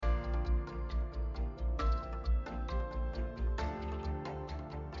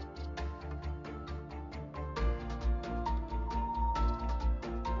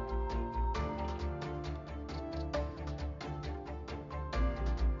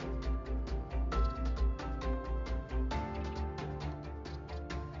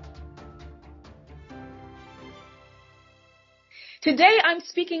Today, I'm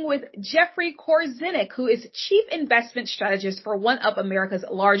speaking with Jeffrey Korzenik, who is Chief Investment Strategist for one of America's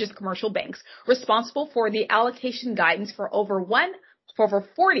largest commercial banks, responsible for the allocation guidance for over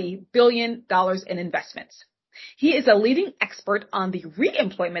 $40 billion in investments. He is a leading expert on the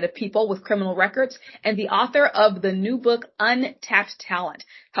reemployment of people with criminal records and the author of the new book, Untapped Talent,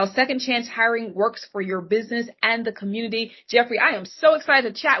 How Second Chance Hiring Works for Your Business and the Community. Jeffrey, I am so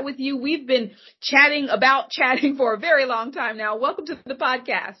excited to chat with you. We've been chatting for a very long time now. Welcome to the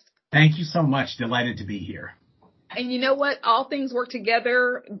podcast. Thank you so much. Delighted to be here. And you know what? All things work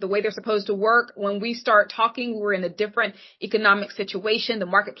together the way they're supposed to work. When we start talking, we're in a different economic situation. The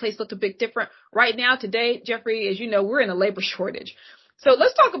marketplace looked a bit different. Right now, today, Jeffrey, as you know, we're in a labor shortage. So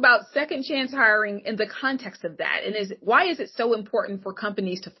let's talk about second chance hiring in the context of that. And why is it so important for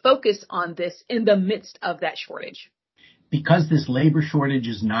companies to focus on this in the midst of that shortage? Because this labor shortage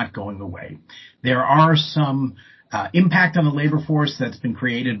is not going away. There are some impact on the labor force that's been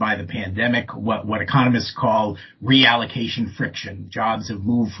created by the pandemic, what economists call reallocation friction. Jobs have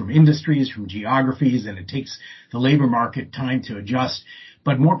moved from industries, from geographies, and it takes the labor market time to adjust.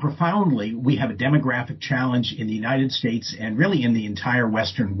 But more profoundly, we have a demographic challenge in the United States and really in the entire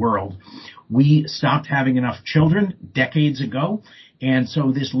Western world. We stopped having enough children decades ago. And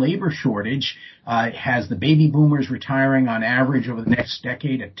so this labor shortage has the baby boomers retiring on average over the next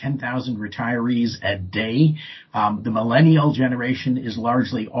decade at 10,000 retirees a day. The millennial generation is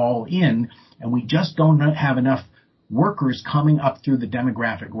largely all in, and we just don't have enough workers coming up through the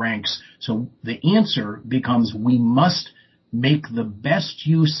demographic ranks. So the answer becomes we must make the best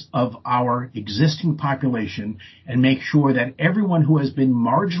use of our existing population and make sure that everyone who has been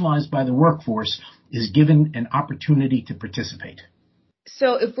marginalized by the workforce is given an opportunity to participate.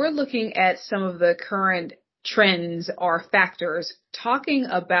 So if we're looking at some of the current trends or factors, talking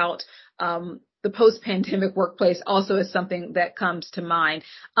about the post-pandemic workplace also is something that comes to mind.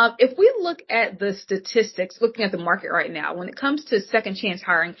 If we look at the statistics, looking at the market right now, when it comes to second chance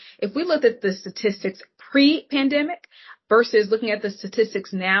hiring, if we look at the statistics pre-pandemic versus looking at the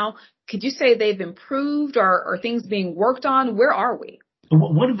statistics now, could you say they've improved or are things being worked on? Where are we?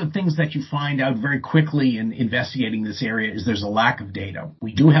 One of the things that you find out very quickly in investigating this area is there's a lack of data.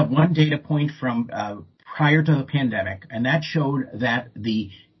 We do have one data point from prior to the pandemic, and that showed that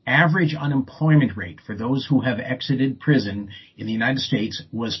the average unemployment rate for those who have exited prison in the United States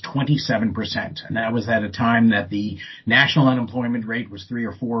was 27%. And that was at a time that the national unemployment rate was 3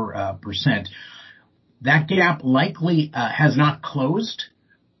 or 4%. That gap likely has not closed,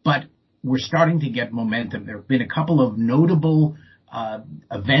 but we're starting to get momentum. There have been a couple of notable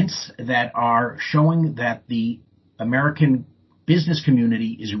events that are showing that the American business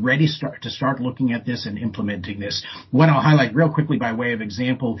community is ready to start looking at this and implementing this. What I'll highlight real quickly by way of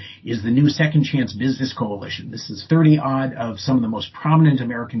example is the new Second Chance Business Coalition. This is 30-odd of some of the most prominent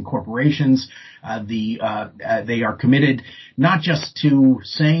American corporations. They are committed not just to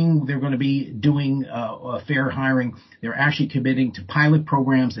saying they're going to be doing fair hiring, they're actually committing to pilot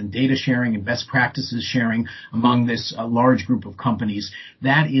programs and data sharing and best practices sharing among this large group of companies.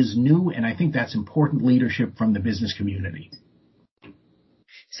 That is new, and I think that's important leadership from the business community.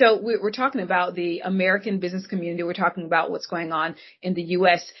 So we're talking about the American business community. We're talking about what's going on in the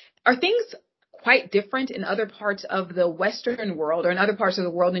U.S. Are things quite different in other parts of the Western world or in other parts of the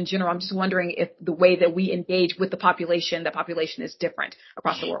world in general? I'm just wondering if the way that we engage with the population is different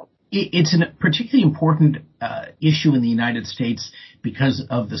across the world. It's a particularly important issue in the United States because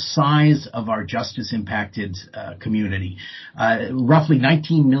of the size of our justice-impacted community. Roughly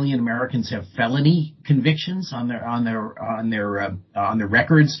 19 million Americans have felony convictions on their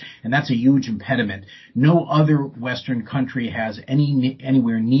records, and that's a huge impediment. No other Western country has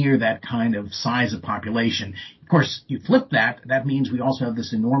anywhere near that kind of size of population. Of course, you flip that means we also have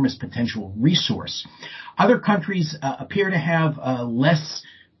this enormous potential resource. Other countries appear to have less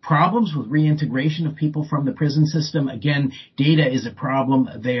problems with reintegration of people from the prison system. Again, data is a problem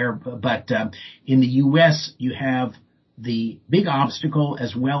there, but in the U.S. you have the big obstacle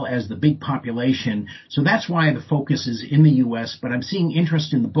as well as the big population. So that's why the focus is in the U.S., but I'm seeing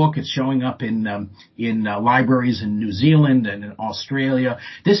interest in the book. It's showing up in libraries in New Zealand and in Australia.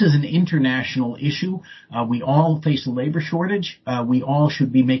 This is an international issue. We all face a labor shortage. We all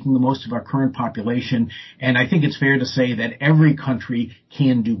should be making the most of our current population. And I think it's fair to say that every country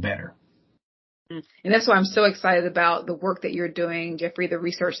can do better. And that's why I'm so excited about the work that you're doing, Jeffrey, the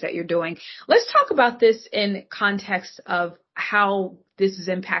research that you're doing. Let's talk about this in context of how this is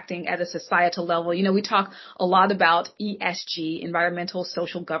impacting at a societal level. You know, we talk a lot about ESG, environmental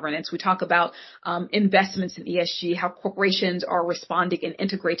social governance. We talk about investments in ESG, how corporations are responding and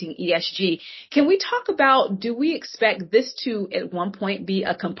integrating ESG. Can we talk about, do we expect this to at one point be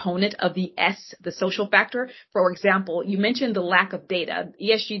a component of the S, the social factor? For example, you mentioned the lack of data.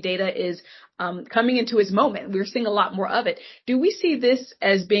 ESG data is coming into its moment. We're seeing a lot more of it. Do we see this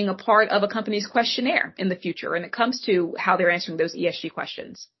as being a part of a company's questionnaire in the future when it comes to how they're answering those ESG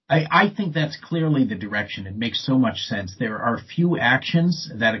questions? I think that's clearly the direction. It makes so much sense. There are few actions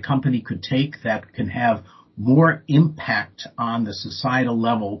that a company could take that can have more impact on the societal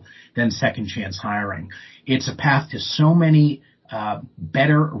level than second chance hiring. It's a path to so many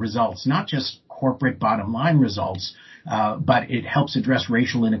better results, not just corporate bottom line results, but it helps address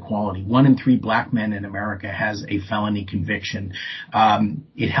racial inequality. 1 in 3 black men in America has a felony conviction.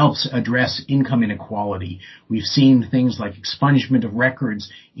 It helps address income inequality. We've seen things like expungement of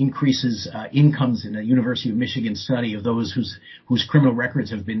records increases incomes. In a University of Michigan study of those whose criminal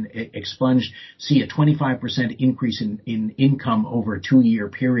records have been expunged see a 25% increase in income over a 2-year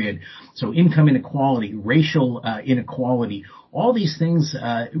period. So income inequality, racial inequality, all these things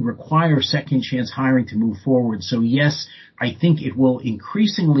require second chance hiring to move forward. So yes, I think it will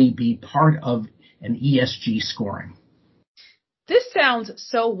increasingly be part of an ESG scoring. This sounds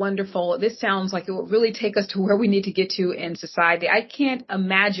so wonderful. This sounds like it will really take us to where we need to get to in society. I can't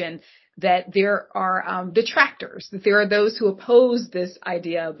imagine that there are detractors, that there are those who oppose this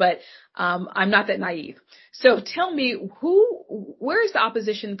idea, but I'm not that naive. So tell me, where is the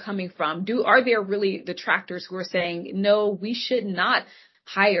opposition coming from? Are there really detractors who are saying, no, we should not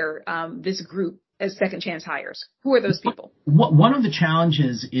hire this group as second chance hires? Who are those people? One of the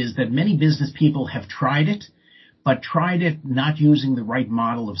challenges is that many business people have tried it, but tried it not using the right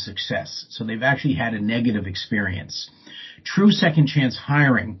model of success. So they've actually had a negative experience. True second chance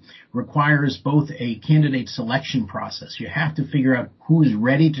hiring requires both a candidate selection process. You have to figure out who is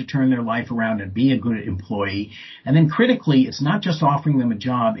ready to turn their life around and be a good employee. And then critically, it's not just offering them a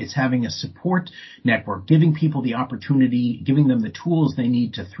job, it's having a support network, giving people the opportunity, giving them the tools they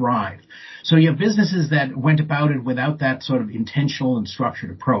need to thrive. So you have businesses that went about it without that sort of intentional and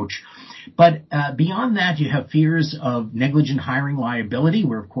structured approach. But beyond that, you have fears of negligent hiring liability.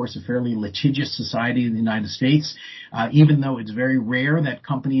 We're, of course, a fairly litigious society in the United States, even though it's very rare that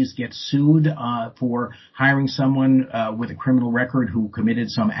companies get sued for hiring someone with a criminal record who committed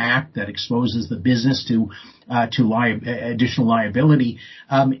some act that exposes the business to additional liability.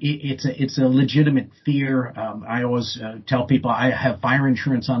 It's a legitimate fear. I always tell people I have fire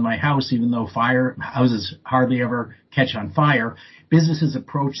insurance on my house, even though houses hardly ever catch on fire. Businesses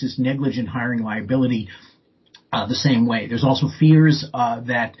approach this negligent hiring liability the same way. There's also fears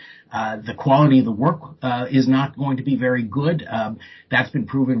that the quality of the work is not going to be very good. That's been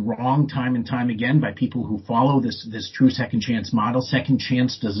proven wrong time and time again by people who follow this true second chance model. Second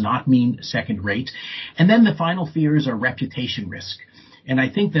chance does not mean second rate. And then the final fears are reputation risk. And I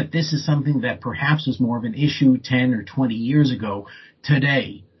think that this is something that perhaps was more of an issue 10 or 20 years ago.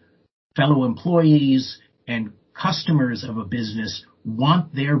 Today, fellow employees and customers of a business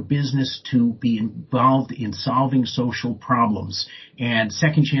want their business to be involved in solving social problems. And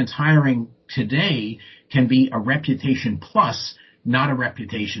second chance hiring today can be a reputation plus, not a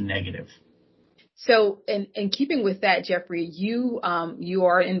reputation negative. So in keeping with that, Jeffrey, you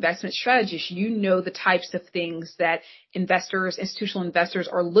are an investment strategist. You know the types of things that institutional investors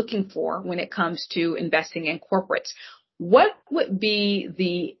are looking for when it comes to investing in corporates. What would be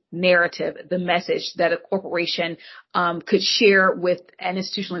the narrative, the message that a corporation could share with an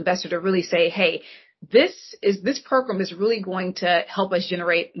institutional investor to really say, hey, this program is really going to help us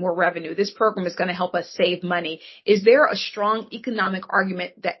generate more revenue. This program is going to help us save money. Is there a strong economic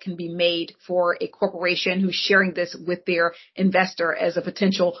argument that can be made for a corporation who's sharing this with their investor as a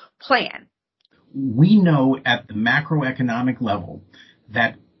potential plan? We know at the macroeconomic level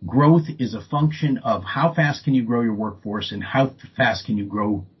that growth is a function of how fast can you grow your workforce and how fast can you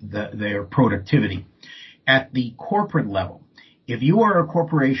grow their productivity. At the corporate level, if you are a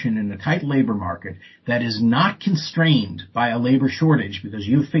corporation in a tight labor market that is not constrained by a labor shortage because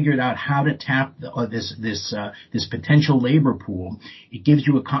you've figured out how to tap this potential labor pool, it gives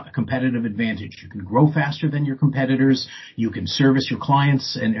you a competitive advantage. You can grow faster than your competitors. You can service your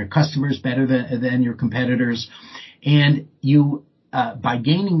clients and your customers better than your competitors. And you by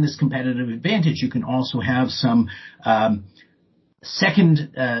gaining this competitive advantage, you can also have some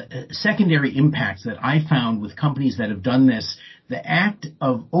secondary impacts that I found with companies that have done this. The act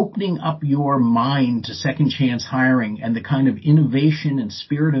of opening up your mind to second chance hiring and the kind of innovation and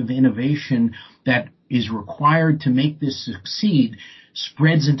spirit of innovation that is required to make this succeed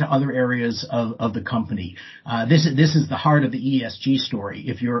spreads into other areas of the company. This is the heart of the ESG story.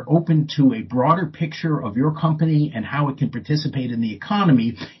 If you're open to a broader picture of your company and how it can participate in the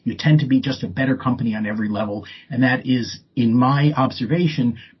economy, you tend to be just a better company on every level. And that is, in my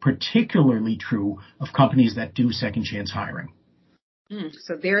observation, particularly true of companies that do second chance hiring.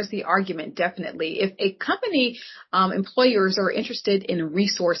 So there's the argument, definitely. If a company, employers are interested in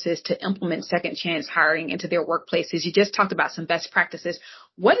resources to implement second chance hiring into their workplaces, you just talked about some best practices.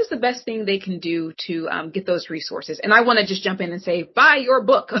 What is the best thing they can do to get those resources? And I want to just jump in and say, buy your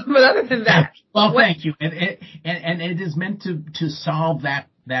book. But other than that. Well, thank you. And it is meant to solve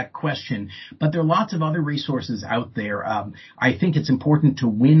that question. But there are lots of other resources out there. I think it's important to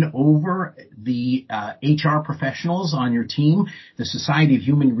win over the HR professionals on your team. The Society of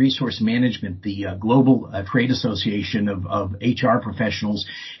Human Resource Management, the global trade association of HR professionals,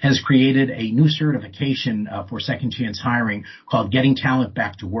 has created a new certification for second chance hiring called Getting Talent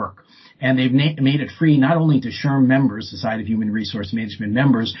Back to Work. And they've made it free not only to SHRM members, Society of Human Resource Management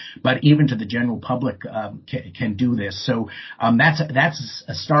members, but even to the general public can do this. So that's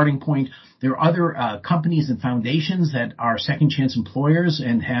a starting point. There are other companies and foundations that are second chance employers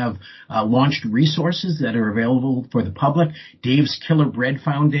and have launched resources that are available for the public. Dave's Killer Bread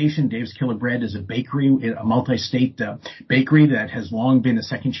Foundation. Dave's Killer Bread is a bakery, a multi-state bakery that has long been a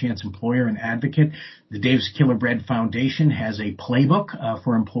second chance employer and advocate. The Dave's Killer Bread Foundation has a playbook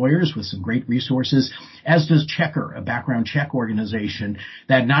for employers with some great resources, as does Checker, a background check organization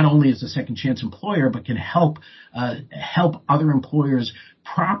that not only is a second chance employer, but can help other employers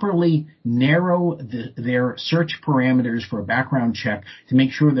properly narrow their search parameters for a background check to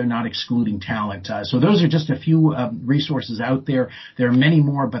make sure they're not excluding talent. So those are just a few resources out there. There are many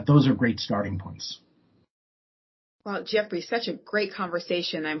more, but those are great starting points. Well, Jeffrey, such a great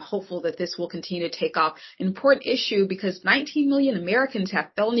conversation. I'm hopeful that this will continue to take off. An important issue because 19 million Americans have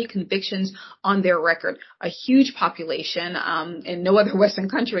felony convictions on their record, a huge population, and no other Western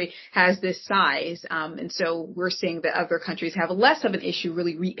country has this size. And so we're seeing that other countries have less of an issue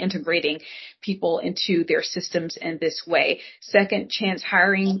really reintegrating people into their systems in this way. Second chance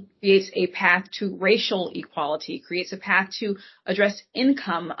hiring creates a path to racial equality, creates a path to address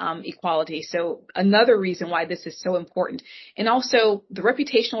income equality. So another reason why this is so important. And also the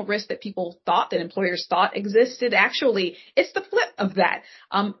reputational risk that employers thought existed, actually, it's the flip of that.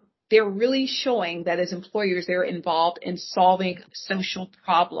 They're really showing that as employers, they're involved in solving social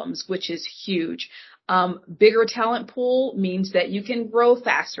problems, which is huge. Bigger talent pool means that you can grow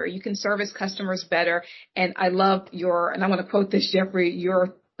faster, you can service customers better. And I love and I want to quote this, Jeffrey,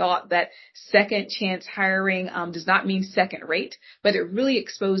 your thought that second chance hiring does not mean second rate, but it really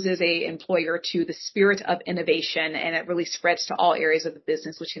exposes a employer to the spirit of innovation, and it really spreads to all areas of the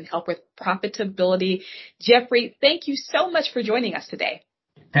business, which can help with profitability. Jeffrey, thank you so much for joining us today.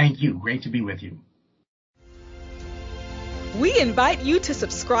 Thank you. Great to be with you. We invite you to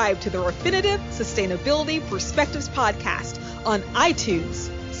subscribe to the Refinitiv Sustainability Perspectives podcast on iTunes,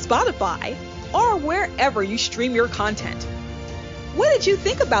 Spotify, or wherever you stream your content. What did you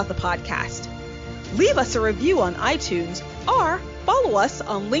think about the podcast? Leave us a review on iTunes or follow us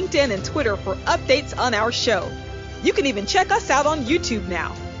on LinkedIn and Twitter for updates on our show. You can even check us out on YouTube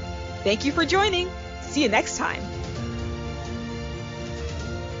now. Thank you for joining. See you next time.